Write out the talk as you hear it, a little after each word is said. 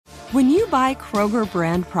When you buy Kroger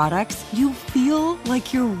brand products, you feel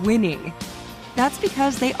like you're winning. That's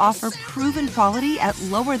because they offer proven quality at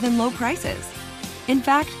lower than low prices. In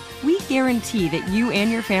fact, we guarantee that you and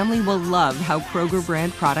your family will love how Kroger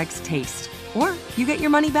brand products taste, or you get your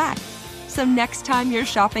money back. So next time you're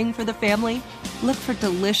shopping for the family, look for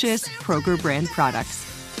delicious Kroger brand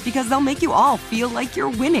products, because they'll make you all feel like you're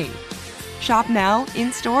winning. Shop now,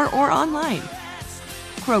 in-store, or online.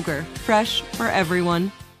 Kroger, fresh for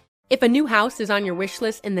everyone. If a new house is on your wish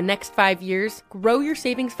list in the next 5 years, grow your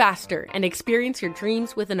savings faster and experience your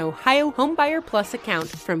dreams with an Ohio Homebuyer Plus account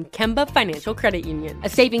from Kemba Financial Credit Union. A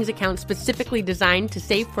savings account specifically designed to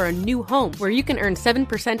save for a new home, where you can earn 7%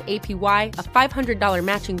 APY, a $500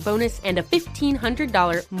 matching bonus, and a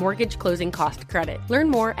 $1,500 mortgage closing cost credit. Learn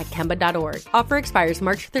more at Kemba.org. Offer expires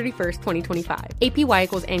March 31st, 2025. APY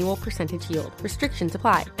equals annual percentage yield. Restrictions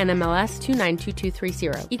apply. NMLS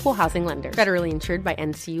 292230. Equal housing lender. Federally insured by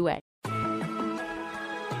NCUA.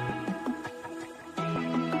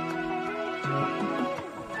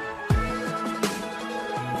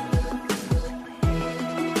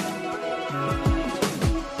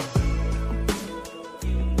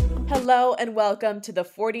 Hello and welcome to the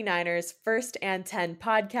 49ers First and 10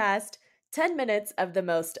 podcast, 10 minutes of the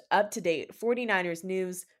most up-to-date 49ers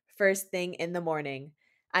news first thing in the morning.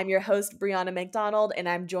 I'm your host, Brianna McDonald, and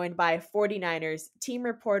I'm joined by 49ers team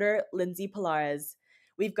reporter, Lindsay Polares.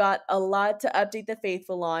 We've got a lot to update the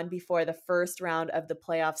faithful on before the first round of the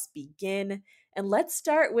playoffs begin. And let's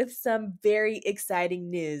start with some very exciting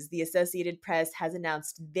news. The Associated Press has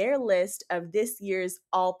announced their list of this year's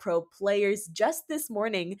All-Pro players just this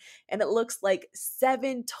morning, and it looks like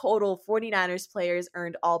 7 total 49ers players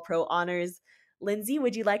earned All-Pro honors. Lindsay,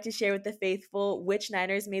 would you like to share with the faithful which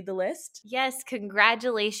Niners made the list? Yes,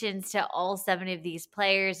 congratulations to all 7 of these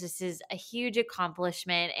players. This is a huge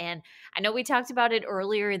accomplishment, and I know we talked about it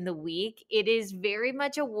earlier in the week. It is very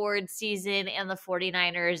much award season, and the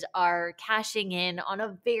 49ers are cashing in on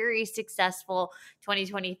a very successful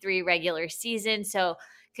 2023 regular season. So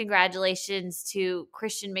congratulations to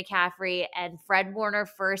Christian McCaffrey and Fred Warner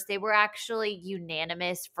first. They were actually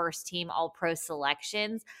unanimous first-team All-Pro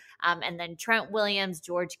selections. And then Trent Williams,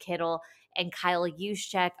 George Kittle, and Kyle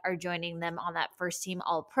Juszczyk are joining them on that first-team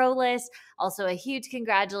All-Pro list. Also, a huge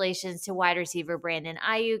congratulations to wide receiver Brandon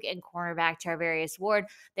Ayuk and cornerback Charvarius Ward.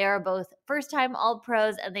 They are both first-time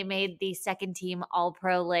All-Pros, and they made the second-team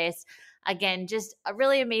All-Pro list. Again, just a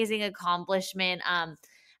really amazing accomplishment.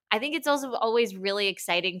 I think it's also always really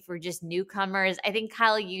exciting for just newcomers. I think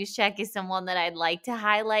Kyle Juszczyk is someone that I'd like to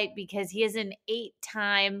highlight because he is an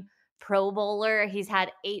 8-time Pro Bowler. He's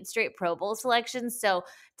had 8 straight Pro Bowl selections. So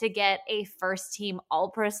to get a first team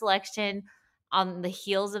All-Pro selection on the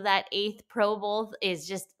heels of that 8th Pro Bowl is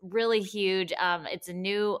just really huge. It's a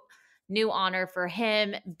new honor for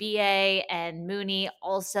him. BA and Mooney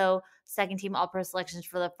also second team All-Pro selections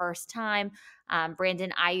for the first time.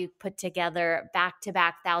 Brandon Ayuk put together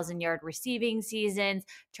back-to-back 1,000-yard receiving seasons.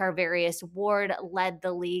 Charvarius Ward led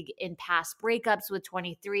the league in pass breakups with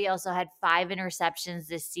 23, also had 5 interceptions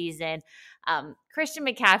this season. Christian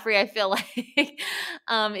McCaffrey, I feel like,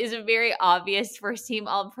 is a very obvious first-team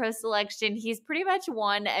All-Pro selection. He's pretty much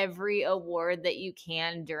won every award that you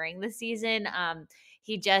can during the season.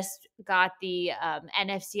 He just got the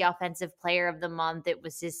NFC Offensive Player of the Month. It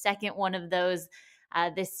was his second one of those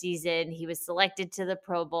this season. He was selected to the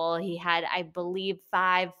Pro Bowl. He had, I believe,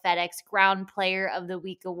 5 FedEx Ground Player of the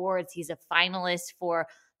Week awards. He's a finalist for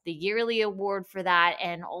the yearly award for that,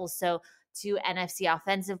 and also 2 NFC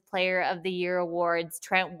Offensive Player of the Year awards.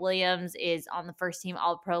 Trent Williams is on the first team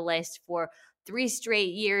All-Pro list for 3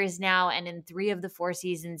 straight years now, and in 3 of the 4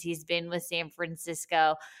 seasons he's been with San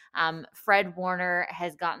Francisco. Fred Warner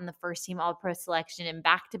has gotten the first team All-Pro selection in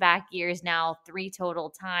back-to-back years now, 3 total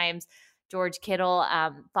times. George Kittle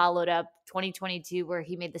followed up 2022 where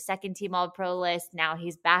he made the second team All-Pro list. Now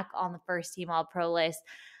he's back on the first team All-Pro list.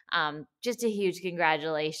 Just a huge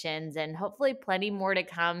congratulations, and hopefully plenty more to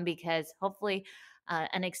come, because hopefully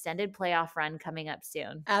an extended playoff run coming up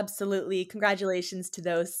soon. Absolutely. Congratulations to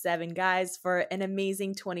those 7 guys for an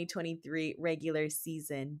amazing 2023 regular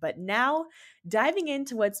season. But now, diving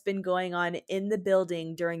into what's been going on in the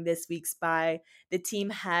building during this week's bye, the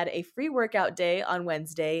team had a free workout day on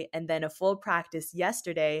Wednesday and then a full practice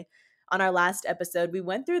yesterday. On our last episode, we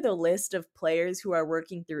went through the list of players who are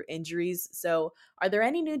working through injuries. So are there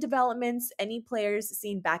any new developments, any players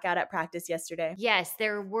seen back out at practice yesterday? Yes,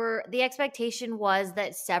 there were. The expectation was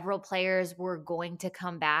that several players were going to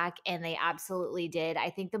come back, and they absolutely did. I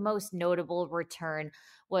think the most notable return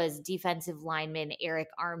was defensive lineman Eric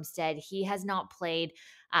Armstead. He has not played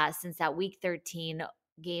since that week 13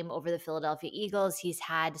 game over the Philadelphia Eagles. He's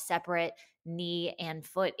had separate knee and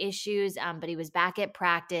foot issues, but he was back at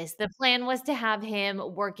practice. The plan was to have him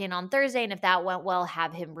work in on Thursday, and if that went well,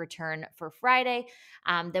 have him return for Friday.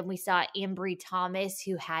 Then we saw Ambry Thomas,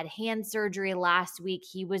 who had hand surgery last week.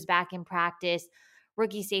 He was back in practice.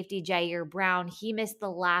 Rookie safety Jair Brown, he missed the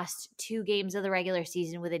last 2 games of the regular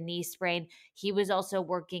season with a knee sprain. He was also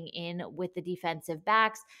working in with the defensive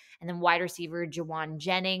backs. And then wide receiver Jawan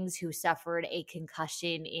Jennings, who suffered a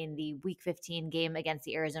concussion in the Week 15 game against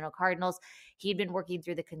the Arizona Cardinals. He'd been working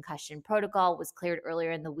through the concussion protocol, was cleared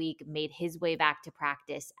earlier in the week, made his way back to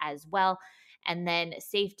practice as well. And then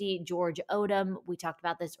safety George Odom, we talked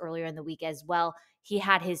about this earlier in the week as well. He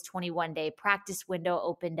had his 21-day practice window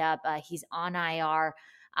opened up. He's on IR.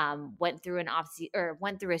 Went through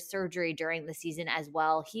a surgery during the season as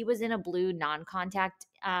well. He was in a blue non-contact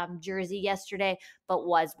jersey yesterday, but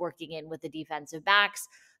was working in with the defensive backs.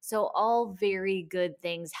 So all very good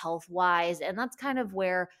things health-wise, and that's kind of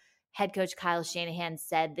where head coach Kyle Shanahan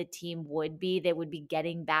said the team would be. They would be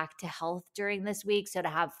getting back to health during this week. So to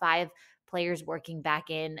have 5 players working back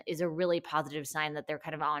in is a really positive sign that they're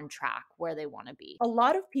kind of on track where they want to be. A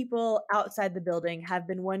lot of people outside the building have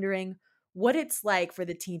been wondering what it's like for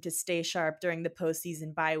the team to stay sharp during the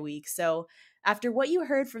postseason bye week. So after what you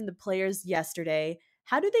heard from the players yesterday,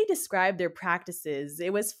 how do they describe their practices?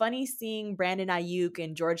 It was funny seeing Brandon Ayuk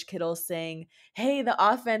and George Kittle saying, hey, the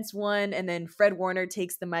offense won. And then Fred Warner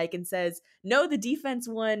takes the mic and says, no, the defense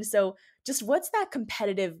won. So just what's that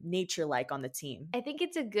competitive nature like on the team? I think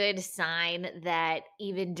it's a good sign that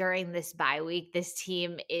even during this bye week, this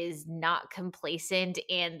team is not complacent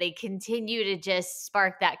and they continue to just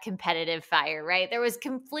spark that competitive fire, right? There was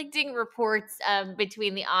conflicting reports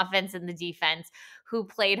between the offense and the defense, who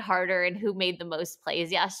played harder and who made the most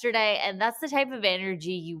plays yesterday. And that's the type of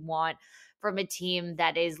energy you want from a team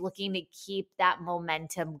that is looking to keep that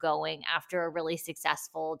momentum going after a really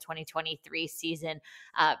successful 2023 season.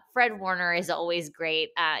 Fred Warner is always great,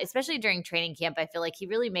 especially during training camp. I feel like he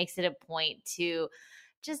really makes it a point to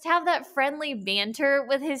just have that friendly banter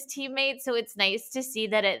with his teammates. So it's nice to see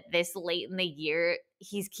that at this late in the year,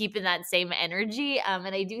 he's keeping that same energy.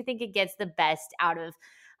 And I do think it gets the best out of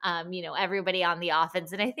everybody on the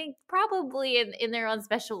offense. And I think probably in their own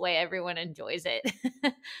special way, everyone enjoys it.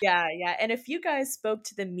 Yeah. And a few guys spoke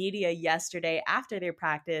to the media yesterday after their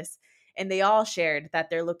practice, and they all shared that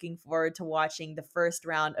they're looking forward to watching the first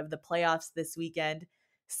round of the playoffs this weekend.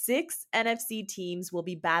 6 NFC teams will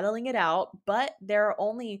be battling it out, but there are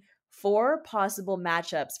only 4 possible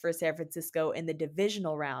matchups for San Francisco in the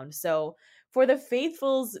divisional round. So for the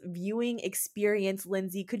faithfuls viewing experience,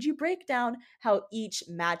 Lindsay, could you break down how each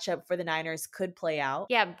matchup for the Niners could play out?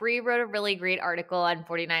 Yeah, Bree wrote a really great article on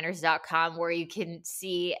 49ers.com where you can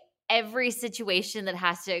see every situation that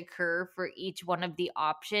has to occur for each one of the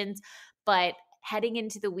options. But heading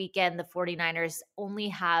into the weekend, the 49ers only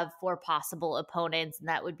have 4 possible opponents, and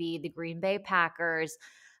that would be the Green Bay Packers,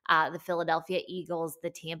 the Philadelphia Eagles, the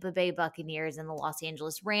Tampa Bay Buccaneers, and the Los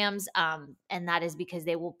Angeles Rams. And that is because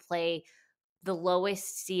they will play the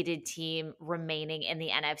lowest seeded team remaining in the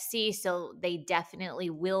NFC. So they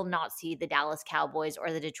definitely will not see the Dallas Cowboys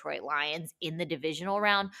or the Detroit Lions in the divisional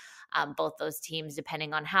round. Both those teams,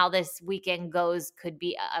 depending on how this weekend goes, could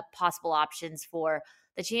be possible options for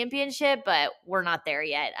the championship, but we're not there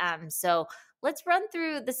yet. So let's run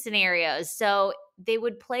through the scenarios. So they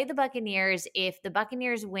would play the Buccaneers if the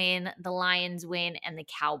Buccaneers win, the Lions win, and the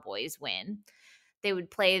Cowboys win. They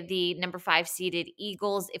would play the number 5 seeded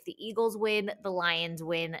Eagles if the Eagles win, the Lions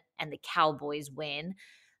win, and the Cowboys win.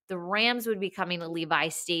 The Rams would be coming to Levi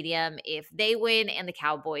Stadium if they win and the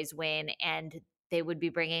Cowboys win. And they would be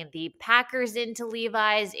bringing the Packers into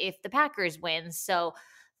Levi's if the Packers win. So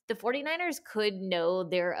the 49ers could know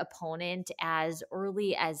their opponent as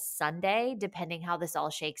early as Sunday, depending how this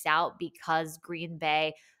all shakes out, because Green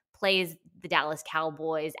Bay plays the Dallas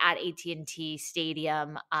Cowboys at AT&T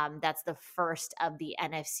Stadium. That's the first of the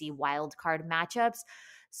NFC wildcard matchups.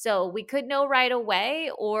 So we could know right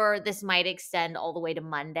away, or this might extend all the way to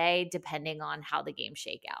Monday, depending on how the games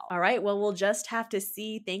shake out. All right, well, we'll just have to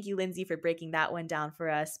see. Thank you, Lindsay, for breaking that one down for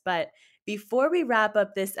us. But before we wrap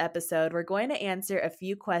up this episode, we're going to answer a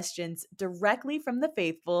few questions directly from the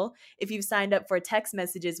faithful. If you've signed up for text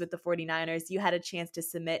messages with the 49ers, you had a chance to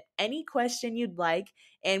submit any question you'd like,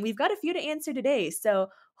 and we've got a few to answer today. So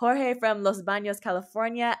Jorge from Los Baños,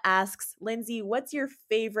 California asks, Lindsay, what's your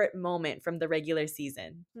favorite moment from the regular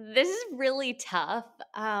season? This is really tough.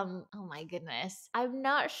 Oh my goodness. I'm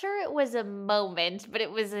not sure it was a moment, but it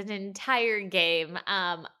was an entire game.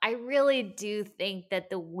 I really do think that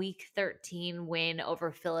the Week 13 win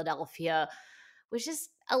over Philadelphia was just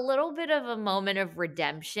a little bit of a moment of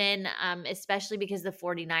redemption, especially because the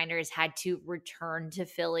 49ers had to return to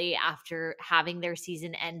Philly after having their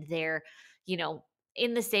season end there,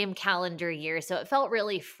 in the same calendar year. So it felt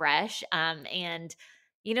really fresh. And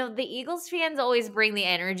the Eagles fans always bring the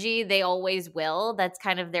energy. They always will. That's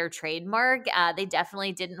kind of their trademark. They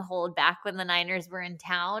definitely didn't hold back when the Niners were in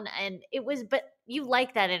town. But you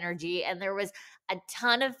like that energy. And there was a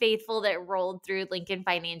ton of faithful that rolled through Lincoln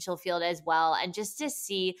Financial Field as well. And just to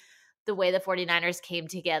see the way the 49ers came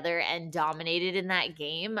together and dominated in that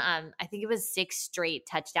game, I think it was 6 straight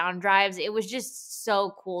touchdown drives. It was just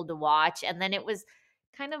so cool to watch. And then it was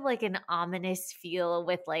kind of like an ominous feel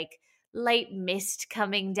with like light mist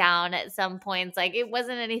coming down at some points. Like it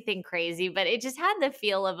wasn't anything crazy, but it just had the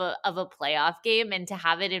feel of a playoff game. And to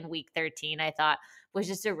have it in week 13, I thought was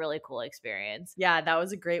just a really cool experience. Yeah, that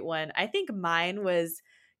was a great one. I think mine was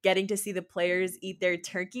getting to see the players eat their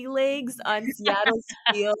turkey legs on Seattle's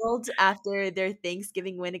field after their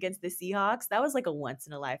Thanksgiving win against the Seahawks. That was like a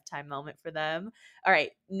once-in-a-lifetime moment for them. All right,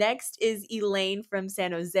 next is Elaine from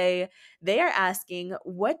San Jose. They are asking,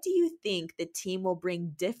 what do you think the team will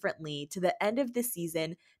bring differently to the end of the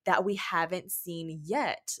season that we haven't seen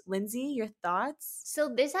yet? Lindsay, your thoughts? So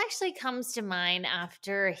this actually comes to mind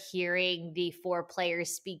after hearing the 4 players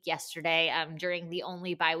speak yesterday during the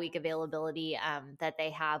only bye week availability that they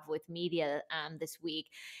have with media this week.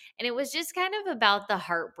 And it was just kind of about the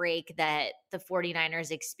heartbreak that the 49ers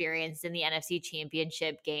experienced in the NFC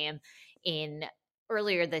Championship game not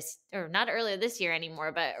earlier this year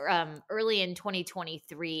anymore, but early in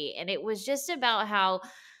 2023. And it was just about how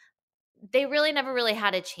they really never really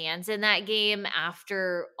had a chance in that game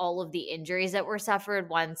after all of the injuries that were suffered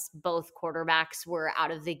once both quarterbacks were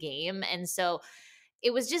out of the game. And so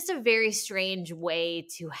it was just a very strange way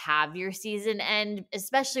to have your season end,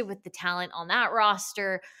 especially with the talent on that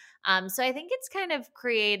roster. So I think it's kind of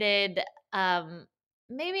created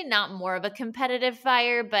maybe not more of a competitive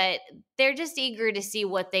fire, but they're just eager to see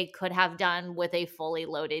what they could have done with a fully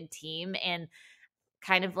loaded team. And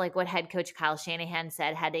kind of like what head coach Kyle Shanahan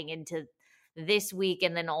said heading into this week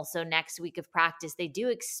and then also next week of practice, they do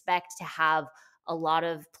expect to have a lot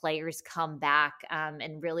of players come back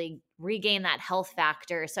and really regain that health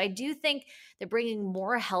factor. So I do think they're bringing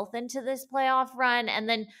more health into this playoff run. And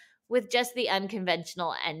then with just the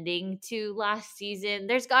unconventional ending to last season,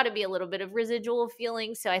 there's got to be a little bit of residual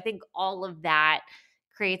feeling. So I think all of that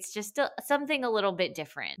creates just something a little bit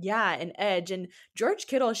different. Yeah, an edge. And George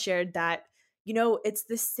Kittle shared that, it's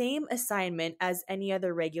the same assignment as any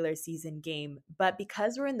other regular season game, but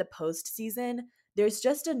because we're in the postseason, there's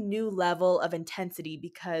just a new level of intensity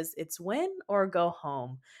because it's win or go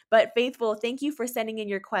home. But Faithful, thank you for sending in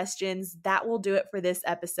your questions. That will do it for this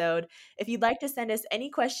episode. If you'd like to send us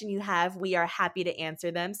any question you have, we are happy to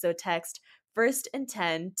answer them. So text First and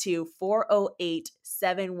 10 to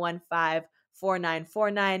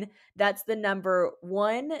 408-715-4949. That's the number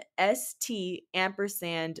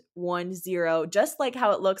 1ST&10, just like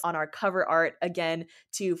how it looks on our cover art. Again,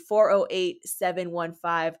 to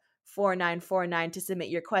 408-715-4949 to submit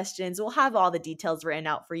your questions. We'll have all the details written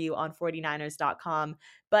out for you on 49ers.com.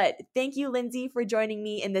 But thank you, Lindsay, for joining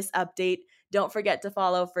me in this update. Don't forget to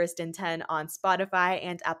follow First and 10 on Spotify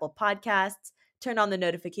and Apple Podcasts. Turn on the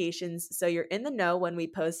notifications so you're in the know when we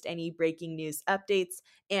post any breaking news updates.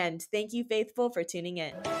 And thank you, Faithful, for tuning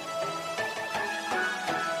in.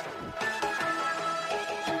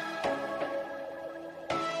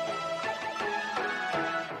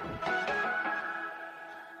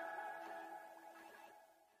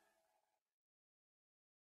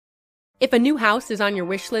 If a new house is on your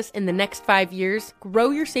wish list in the next 5 years,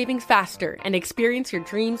 grow your savings faster and experience your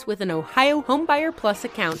dreams with an Ohio Homebuyer Plus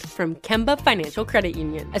account from Kemba Financial Credit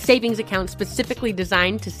Union. A savings account specifically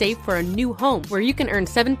designed to save for a new home where you can earn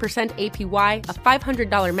 7% APY, a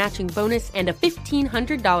 $500 matching bonus, and a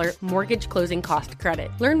 $1,500 mortgage closing cost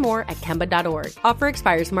credit. Learn more at Kemba.org. Offer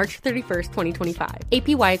expires March 31st, 2025.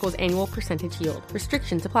 APY equals annual percentage yield.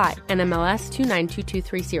 Restrictions apply. NMLS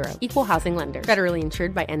 292230. Equal housing lender. Federally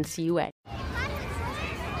insured by NCUA.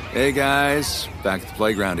 Hey guys, back at the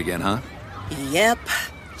playground again, huh? Yep.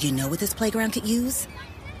 You know what this playground could use?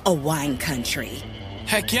 A wine country.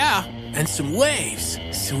 Heck yeah, and some waves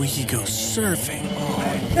so we could go surfing.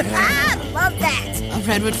 Oh, yeah. I love that. A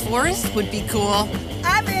redwood forest would be cool.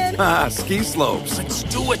 I'm in. Ski slopes. Let's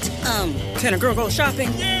do it. Can a girl go shopping?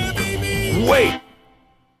 Yeah, baby. Wait!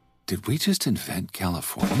 Did we just invent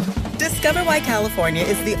California? Discover why California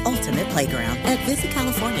is the ultimate playground at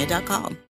visitcalifornia.com.